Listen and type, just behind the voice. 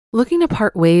Looking to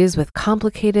part ways with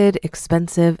complicated,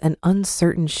 expensive, and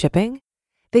uncertain shipping?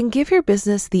 Then give your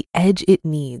business the edge it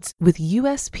needs with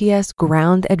USPS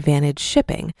Ground Advantage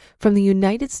shipping from the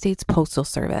United States Postal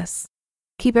Service.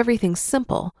 Keep everything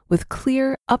simple with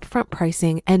clear, upfront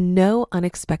pricing and no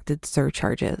unexpected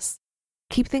surcharges.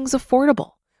 Keep things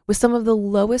affordable with some of the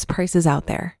lowest prices out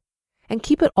there. And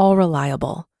keep it all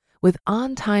reliable with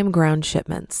on-time ground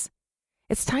shipments.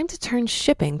 It's time to turn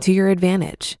shipping to your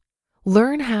advantage.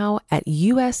 Learn how at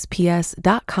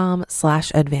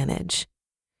USPS.com/advantage.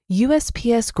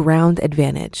 USPS Ground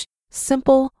Advantage.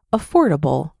 Simple,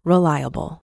 affordable,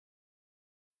 reliable.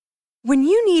 When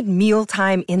you need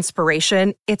mealtime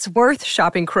inspiration, it's worth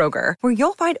shopping Kroger, where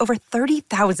you'll find over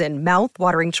 30,000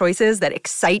 mouth-watering choices that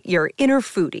excite your inner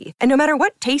foodie. And no matter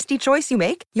what tasty choice you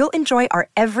make, you'll enjoy our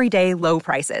everyday low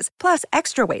prices, plus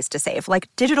extra ways to save, like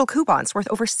digital coupons worth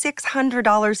over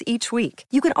 $600 each week.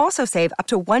 You can also save up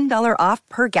to $1 off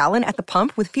per gallon at the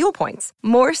pump with fuel points.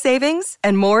 More savings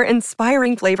and more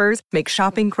inspiring flavors make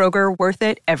shopping Kroger worth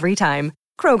it every time.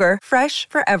 Kroger, fresh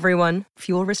for everyone.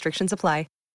 Fuel restrictions apply.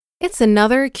 It's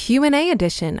another Q&A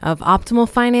edition of Optimal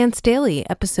Finance Daily,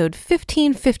 episode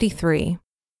 1553.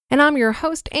 And I'm your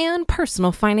host and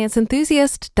personal finance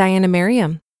enthusiast, Diania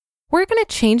Merriam. We're going to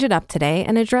change it up today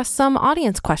and address some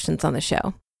audience questions on the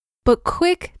show. But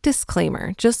quick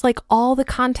disclaimer, just like all the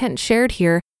content shared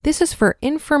here, this is for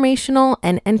informational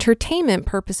and entertainment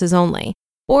purposes only,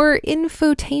 or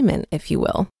infotainment, if you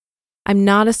will. I'm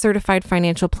not a certified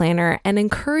financial planner and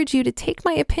encourage you to take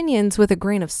my opinions with a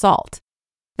grain of salt.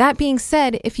 That being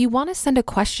said, if you want to send a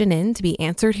question in to be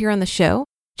answered here on the show,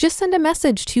 just send a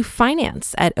message to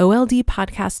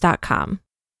finance@oldpodcast.com.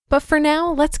 But for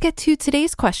now, let's get to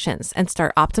today's questions and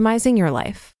start optimizing your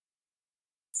life.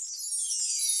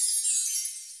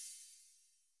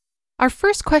 Our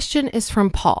first question is from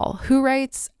Paul, who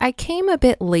writes, I came a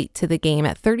bit late to the game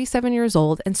at 37 years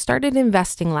old and started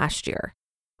investing last year.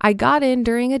 I got in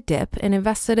during a dip and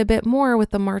invested a bit more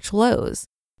with the March lows.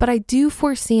 But I do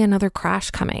foresee another crash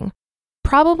coming.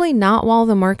 Probably not while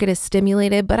the market is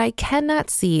stimulated, but I cannot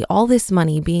see all this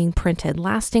money being printed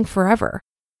lasting forever.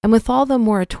 And with all the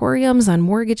moratoriums on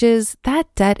mortgages, that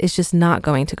debt is just not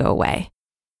going to go away.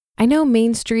 I know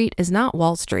Main Street is not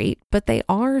Wall Street, but they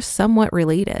are somewhat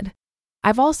related.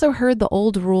 I've also heard the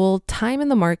old rule, time in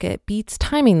the market beats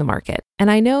timing the market.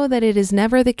 And I know that it is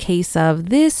never the case of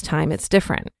this time it's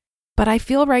different. But I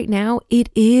feel right now it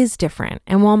is different.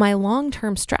 And while my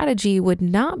long-term strategy would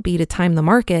not be to time the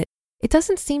market, it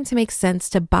doesn't seem to make sense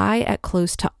to buy at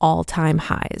close to all-time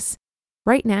highs.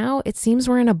 Right now, it seems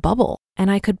we're in a bubble,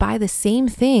 and I could buy the same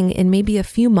thing in maybe a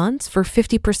few months for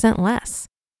 50% less.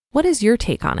 What is your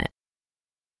take on it?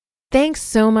 Thanks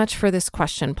so much for this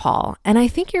question, Paul. And I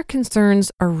think your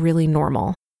concerns are really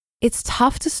normal. It's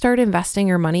tough to start investing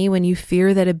your money when you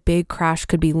fear that a big crash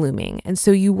could be looming, and so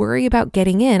you worry about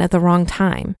getting in at the wrong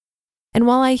time. And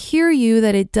while I hear you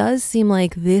that it does seem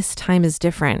like this time is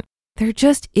different, there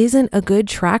just isn't a good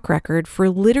track record for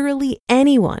literally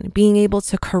anyone being able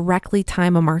to correctly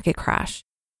time a market crash.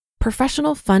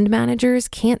 Professional fund managers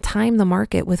can't time the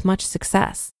market with much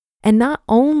success. And not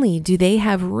only do they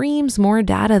have reams more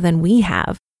data than we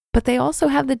have, but they also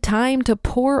have the time to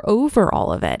pore over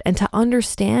all of it and to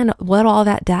understand what all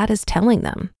that data is telling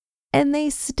them. And they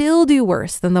still do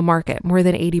worse than the market more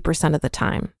than 80% of the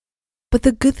time. But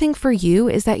the good thing for you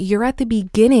is that you're at the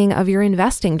beginning of your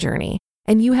investing journey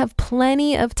and you have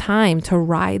plenty of time to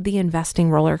ride the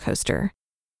investing roller coaster.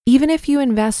 Even if you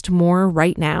invest more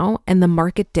right now and the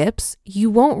market dips, you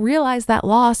won't realize that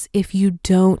loss if you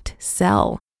don't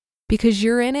sell because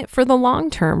you're in it for the long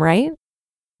term, right?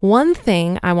 One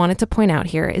thing I wanted to point out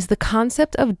here is the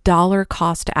concept of dollar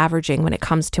cost averaging when it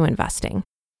comes to investing.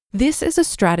 This is a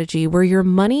strategy where your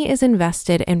money is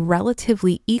invested in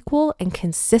relatively equal and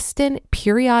consistent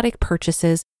periodic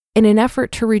purchases in an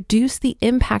effort to reduce the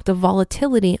impact of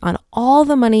volatility on all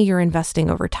the money you're investing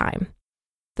over time.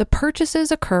 The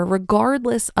purchases occur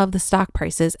regardless of the stock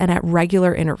prices and at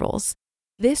regular intervals.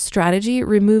 This strategy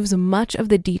removes much of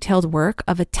the detailed work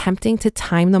of attempting to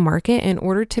time the market in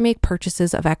order to make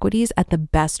purchases of equities at the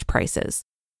best prices.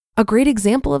 A great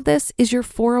example of this is your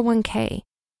 401k.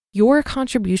 Your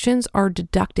contributions are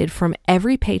deducted from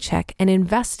every paycheck and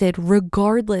invested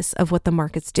regardless of what the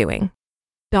market's doing.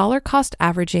 Dollar cost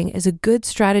averaging is a good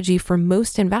strategy for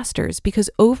most investors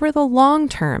because over the long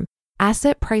term,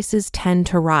 asset prices tend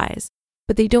to rise,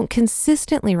 but they don't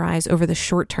consistently rise over the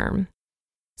short term.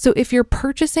 So if you're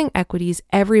purchasing equities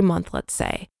every month, let's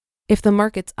say, if the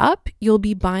market's up, you'll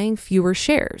be buying fewer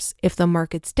shares. If the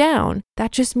market's down,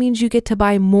 that just means you get to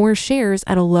buy more shares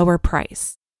at a lower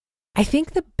price. I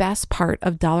think the best part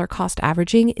of dollar cost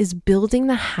averaging is building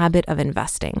the habit of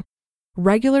investing,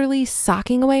 regularly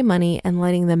socking away money and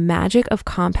letting the magic of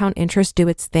compound interest do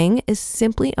its thing is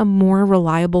simply a more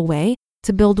reliable way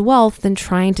to build wealth than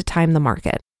trying to time the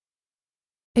market.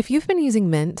 If you've been using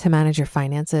Mint to manage your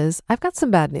finances, I've got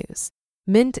some bad news.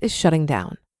 Mint is shutting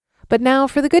down. But now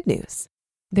for the good news.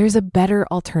 There's a better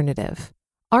alternative.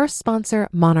 Our sponsor,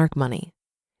 Monarch Money.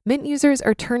 Mint users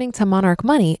are turning to Monarch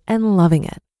Money and loving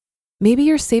it. Maybe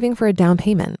you're saving for a down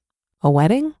payment, a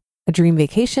wedding, a dream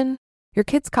vacation, your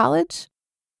kid's college.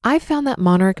 I've found that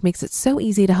Monarch makes it so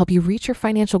easy to help you reach your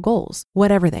financial goals,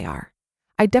 whatever they are.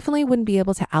 I definitely wouldn't be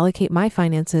able to allocate my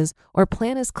finances or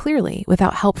plan as clearly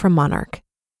without help from Monarch.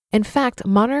 In fact,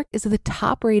 Monarch is the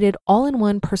top-rated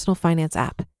all-in-one personal finance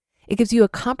app. It gives you a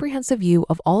comprehensive view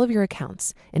of all of your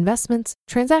accounts, investments,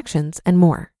 transactions, and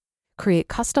more. Create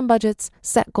custom budgets,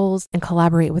 set goals, and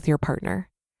collaborate with your partner.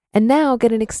 And now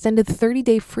get an extended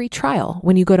 30-day free trial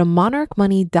when you go to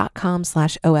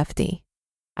monarchmoney.com/OFD.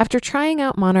 After trying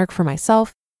out Monarch for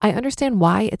myself, I understand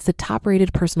why it's the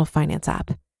top-rated personal finance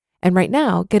app. And right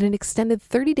now, get an extended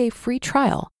 30-day free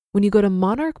trial when you go to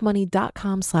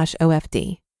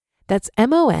monarchmoney.com/OFD. That's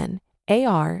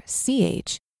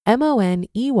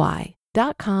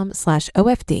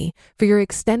monarchmoney.com/OFD for your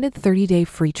extended 30-day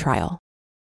free trial.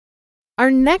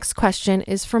 Our next question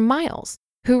is from Miles,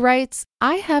 who writes,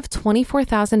 I have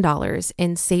 $24,000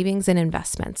 in savings and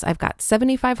investments. I've got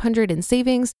 $7,500 in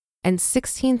savings and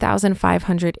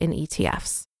 $16,500 in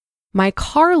ETFs. My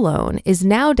car loan is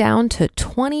now down to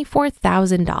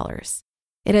 $24,000.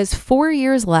 It has 4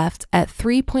 years left at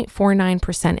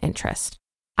 3.49% interest.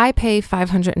 I pay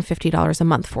 $550 a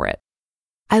month for it.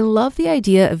 I love the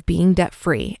idea of being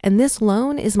debt-free, and this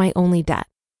loan is my only debt.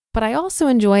 But I also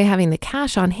enjoy having the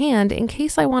cash on hand in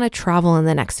case I want to travel in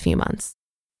the next few months.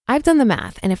 I've done the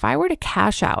math, and if I were to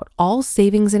cash out all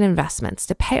savings and investments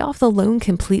to pay off the loan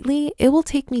completely, it will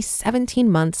take me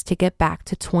 17 months to get back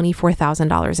to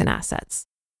 $24,000 in assets.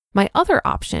 My other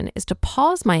option is to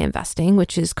pause my investing,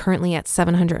 which is currently at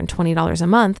 $720 a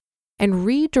month, and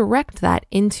redirect that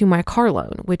into my car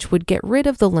loan, which would get rid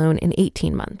of the loan in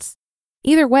 18 months.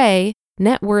 Either way,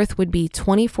 net worth would be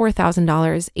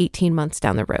 $24,000 18 months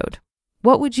down the road.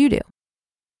 What would you do?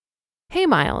 Hey,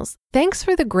 Miles, thanks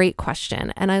for the great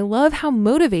question, and I love how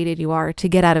motivated you are to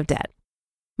get out of debt.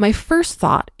 My first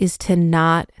thought is to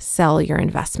not sell your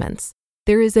investments.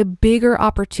 There is a bigger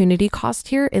opportunity cost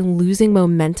here in losing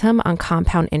momentum on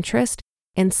compound interest,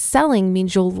 and selling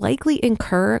means you'll likely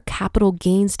incur capital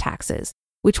gains taxes,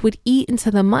 which would eat into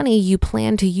the money you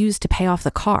plan to use to pay off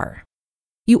the car.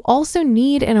 You also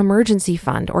need an emergency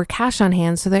fund or cash on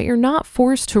hand so that you're not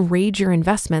forced to raid your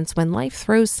investments when life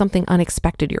throws something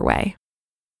unexpected your way.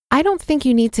 I don't think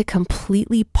you need to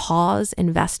completely pause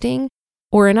investing,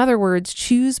 or in other words,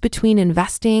 choose between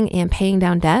investing and paying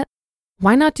down debt.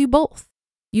 Why not do both?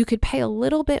 You could pay a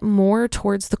little bit more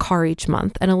towards the car each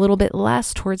month and a little bit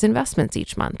less towards investments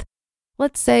each month.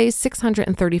 Let's say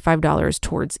 $635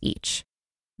 towards each.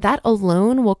 That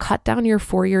alone will cut down your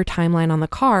 4-year timeline on the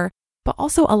car, but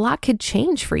also a lot could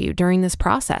change for you during this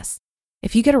process.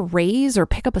 If you get a raise or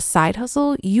pick up a side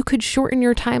hustle, you could shorten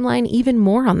your timeline even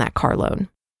more on that car loan.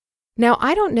 Now,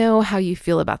 I don't know how you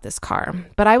feel about this car,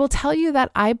 but I will tell you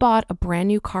that I bought a brand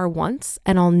new car once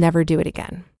and I'll never do it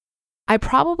again. I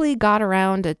probably got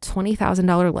around a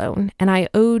 $20,000 loan and I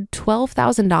owed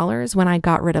 $12,000 when I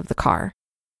got rid of the car.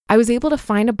 I was able to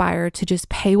find a buyer to just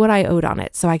pay what I owed on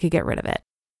it so I could get rid of it.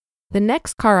 The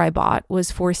next car I bought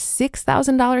was for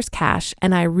 $6,000 cash,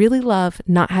 and I really love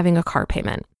not having a car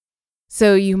payment.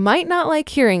 So you might not like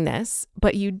hearing this,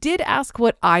 but you did ask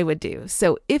what I would do.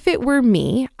 So if it were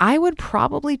me, I would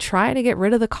probably try to get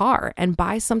rid of the car and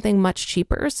buy something much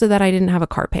cheaper so that I didn't have a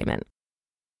car payment.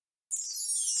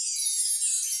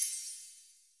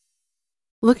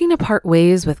 Looking to part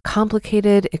ways with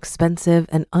complicated, expensive,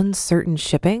 and uncertain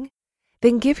shipping?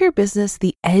 Then give your business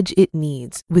the edge it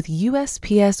needs with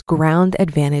USPS Ground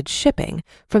Advantage shipping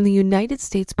from the United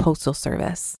States Postal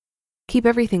Service. Keep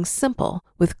everything simple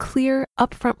with clear,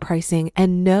 upfront pricing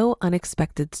and no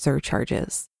unexpected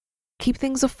surcharges. Keep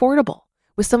things affordable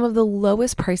with some of the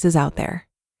lowest prices out there.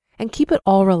 And keep it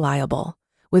all reliable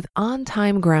with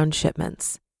on-time ground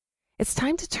shipments. It's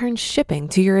time to turn shipping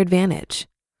to your advantage.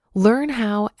 Learn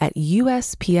how at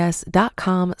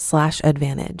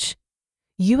USPS.com/advantage.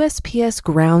 USPS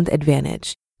Ground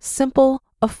Advantage. Simple,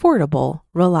 affordable,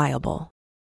 reliable.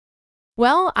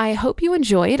 Well, I hope you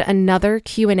enjoyed another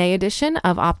Q&A edition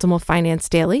of Optimal Finance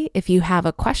Daily. If you have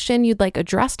a question you'd like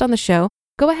addressed on the show,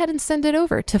 go ahead and send it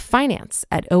over to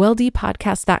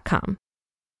finance@oldpodcast.com.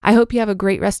 I hope you have a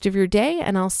great rest of your day,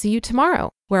 and I'll see you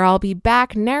tomorrow, where I'll be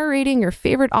back narrating your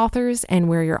favorite authors and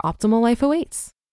where your optimal life awaits.